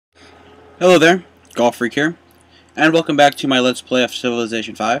Hello there, Golf Freak here, and welcome back to my Let's Play of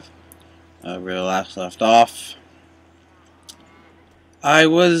Civilization 5. Where we last left off, I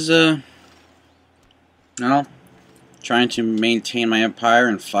was, trying to maintain my empire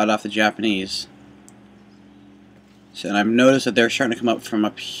and fight off the Japanese. So, and I've noticed that they're starting to come up from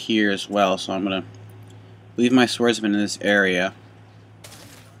up here as well, so I'm going to leave my swordsmen in this area.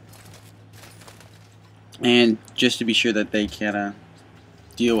 And just to be sure that they can,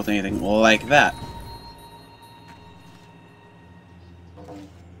 deal with anything like that.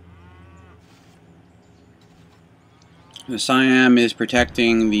 The Siam is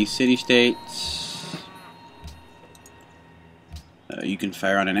protecting the city-states. You can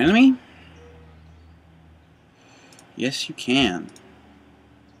fire on an enemy? Yes, you can.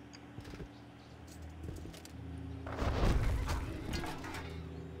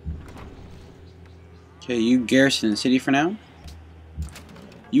 Okay, you garrison the city for now.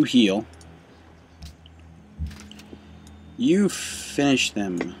 You heal. You finish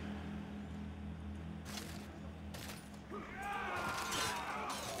them.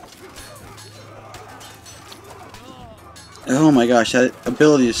 Oh my gosh, that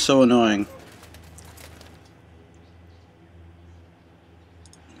ability is so annoying.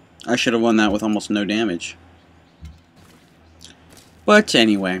 I should have won that with almost no damage. But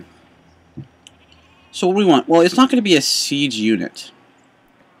anyway. So what do we want? Well, it's not going to be a siege unit.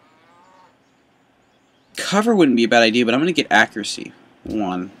 Cover wouldn't be a bad idea, but I'm going to get accuracy.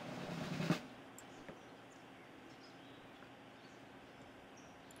 1.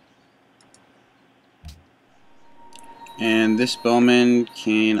 And this bowman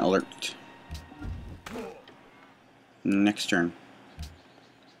can alert. Next turn.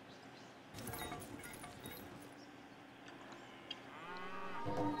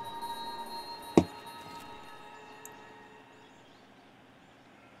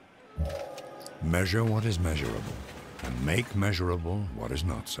 Measure what is measurable, and make measurable what is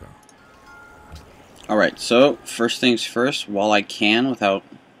not so. Alright, so first things first, while I can without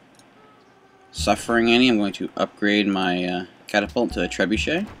suffering any, I'm going to upgrade my catapult to a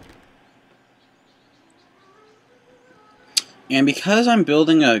trebuchet. And because I'm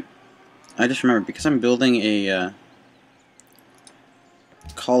building a... I just remembered, because I'm building a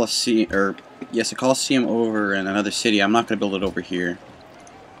Colosseum, or yes, a Colosseum over in another city, I'm not going to build it over here.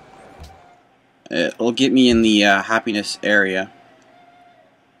 It'll get me in the happiness area,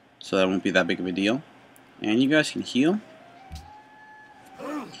 so that won't be that big of a deal. And you guys can heal.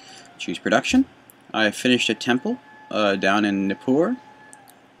 Choose production. I finished a temple down in Nippur.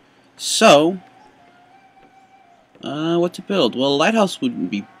 So, what to build? Well, a lighthouse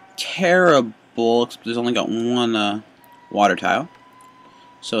wouldn't be terrible, except there's only got one water tile,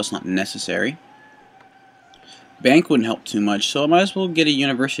 so it's not necessary. Bank wouldn't help too much, so I might as well get a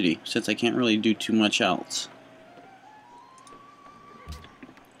university, since I can't really do too much else.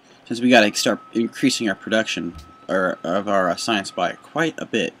 Since we gotta start increasing our production of our science by quite a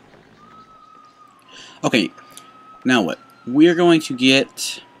bit. Okay, now what? We're going to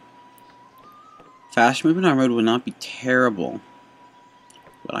get... Fast movement on road would not be terrible,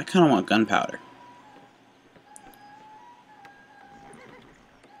 but I kind of want gunpowder.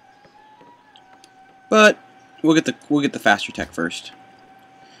 But we'll get the faster tech first.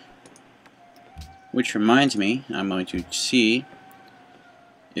 Which reminds me, I'm going to see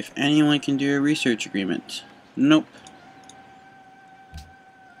if anyone can do a research agreement. Nope.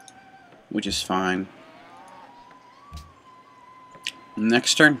 Which is fine.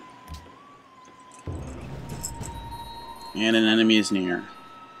 Next turn. And an enemy is near.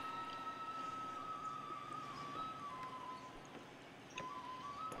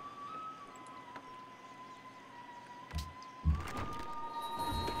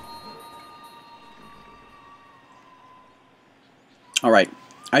 Alright,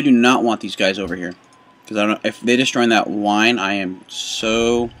 I do not want these guys over here. Because I don't know, if they destroy that wine, I am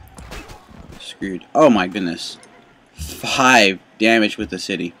so screwed. Oh my goodness. 5 damage with the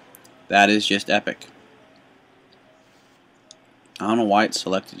city. That is just epic. I don't know why it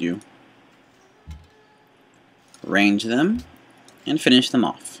selected you. Range them and finish them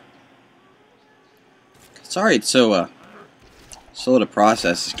off. Sorry it's so slow to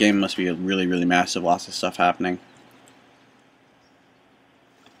process. This game must be a really, really massive, lots of stuff happening.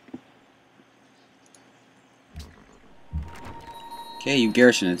 Okay, you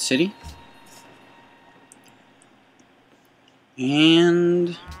garrisoned the city.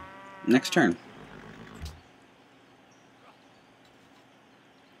 And next turn.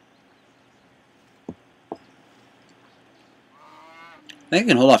 I think I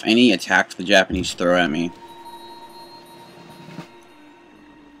can hold off any attack the Japanese throw at me.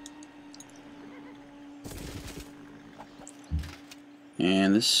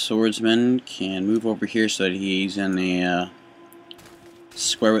 And this swordsman can move over here so that he's in a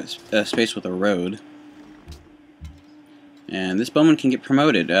square with, space with a road. And this bowman can get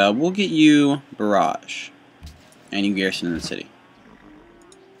promoted. We'll get you barrage, and you garrison in the city.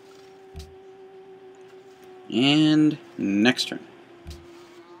 And next turn.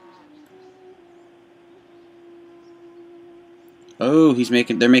 Oh,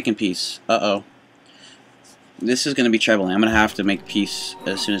 they're making peace. Uh-oh. This is going to be troubling. I'm going to have to make peace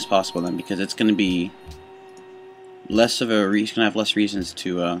as soon as possible then, because it's going to be less of a he's going to have less reasons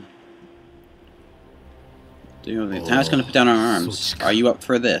to the town's going to put down our arms. Are you up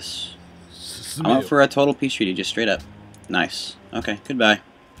for this? I'm up for a total peace treaty, just straight up. Nice. Okay, goodbye.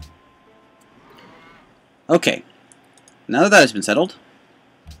 Okay. Now that has been settled,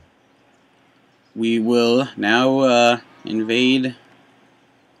 we will now invade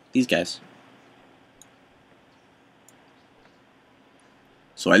these guys.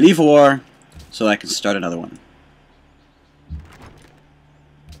 So I leave war so I can start another one.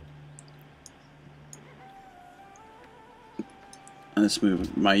 Let's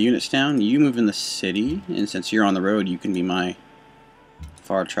move my units down. You move in the city, and since you're on the road, you can be my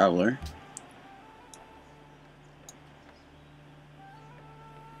far traveler.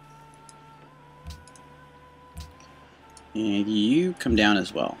 And you come down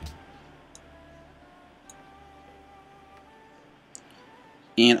as well.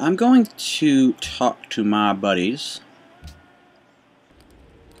 And I'm going to talk to my buddies.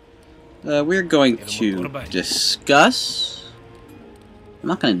 We're going to discuss. I'm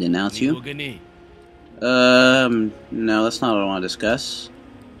not going to denounce you. No, that's not what I want to discuss.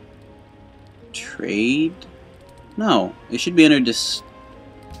 Trade? No, it should be under discuss.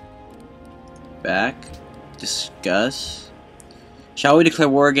 Shall we declare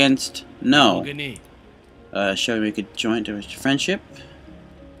war against? No. Shall we make a joint friendship?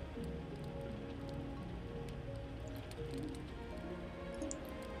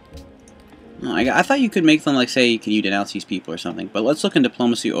 No, I thought you could make them, like, say, can you denounce these people or something. But let's look in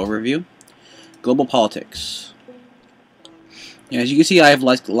diplomacy overview. Global politics. Yeah, as you can see, I have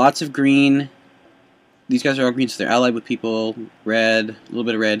lots of green. These guys are all green, so they're allied with people. Red, a little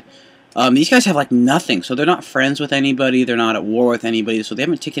bit of red. These guys have, like, nothing, so they're not friends with anybody. They're not at war with anybody, so they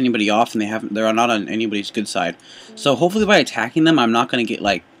haven't ticked anybody off, and they're not on anybody's good side. So hopefully by attacking them, I'm not going to get,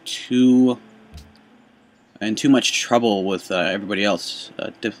 like, too much trouble with everybody else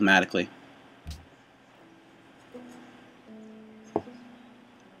diplomatically.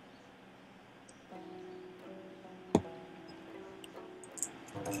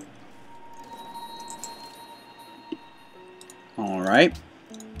 Alright.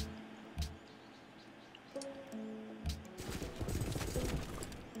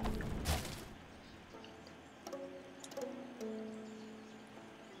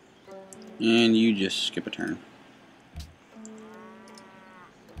 And you just skip a turn.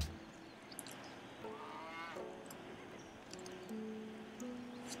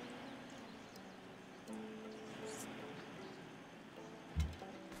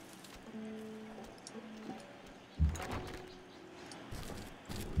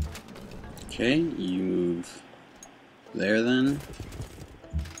 Okay, you move there then.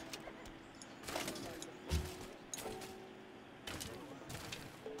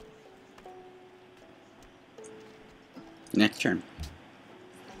 Next turn.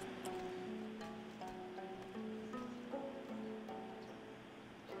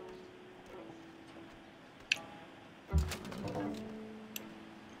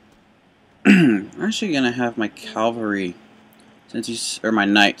 I'm actually gonna have my cavalry, or my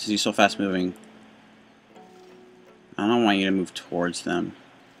knight, since he's so fast moving. I don't want you to move towards them.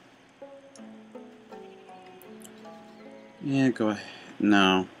 Yeah, go ahead.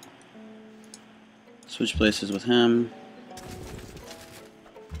 No. Switch places with him.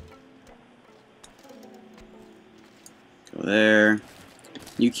 Go there.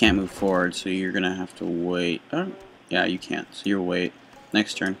 You can't move forward, so you're gonna have to wait. Oh, yeah, you can't. So you'll wait.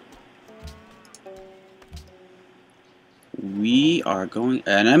 Next turn. We are going.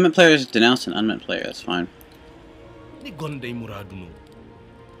 An unmet player is denounced an unmet player. That's fine.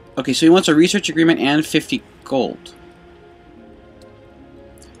 Okay, so he wants a research agreement and 50 gold.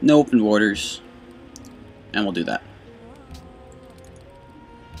 No open borders. And we'll do that.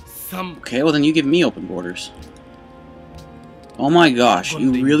 Okay, well then you give me open borders. Oh my gosh,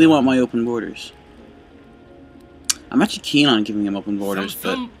 you really want my open borders. I'm actually keen on giving him open borders,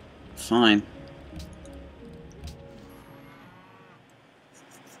 but fine.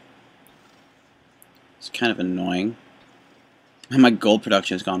 It's kind of annoying. And my gold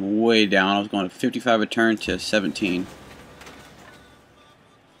production has gone way down. I was going to 55 a turn to 17.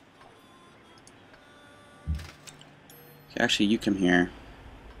 Actually, you come here.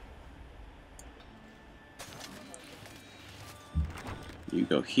 You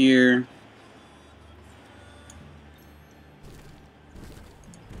go here.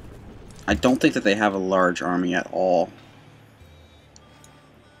 I don't think that they have a large army at all.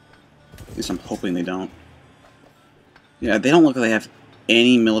 At least I'm hoping they don't. Yeah, they don't look like they have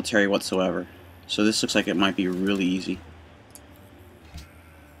any military whatsoever. So this looks like it might be really easy.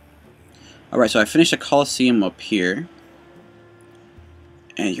 Alright, so I finished a Colosseum up here.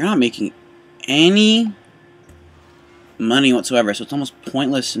 And you're not making any money whatsoever, so it's almost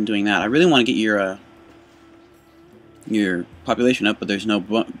pointless in doing that. I really want to get your population up, but there's no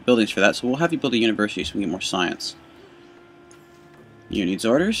buildings for that, so we'll have you build a university so we can get more science. You needs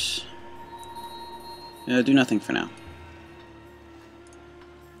orders. Do nothing for now.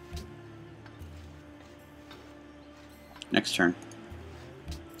 Next turn.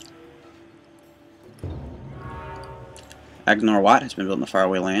 Agnor Wat has been built in the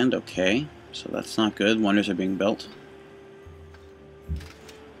faraway land. Okay, so that's not good. Wonders are being built.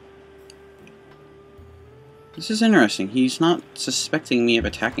 This is interesting. He's not suspecting me of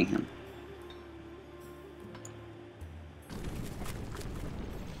attacking him.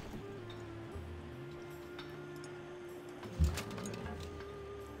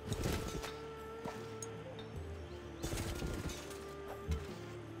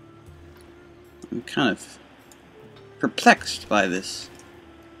 I'm kind of perplexed by this.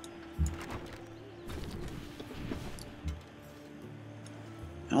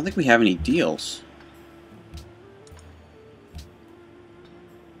 I don't think we have any deals.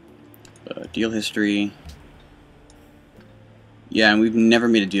 Deal history. Yeah, and we've never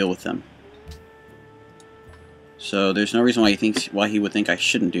made a deal with them. So there's no reason why he would think I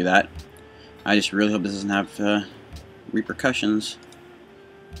shouldn't do that. I just really hope this doesn't have repercussions.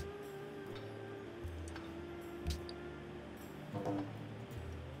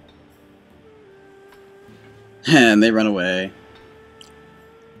 And they run away.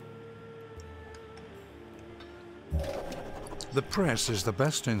 The press is the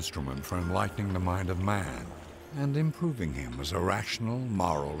best instrument for enlightening the mind of man and improving him as a rational,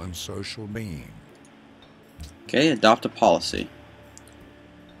 moral, and social being. Okay, adopt a policy.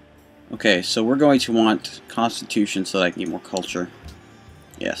 Okay, so we're going to want constitution so that I can get more culture.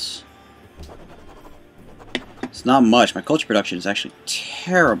 Yes. It's not much. My culture production is actually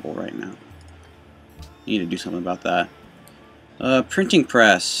terrible right now. Need to do something about that. Printing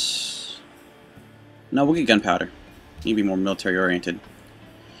press. No, we'll get gunpowder. Need to be more military oriented.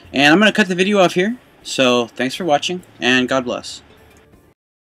 And I'm going to cut the video off here. So, thanks for watching, and God bless.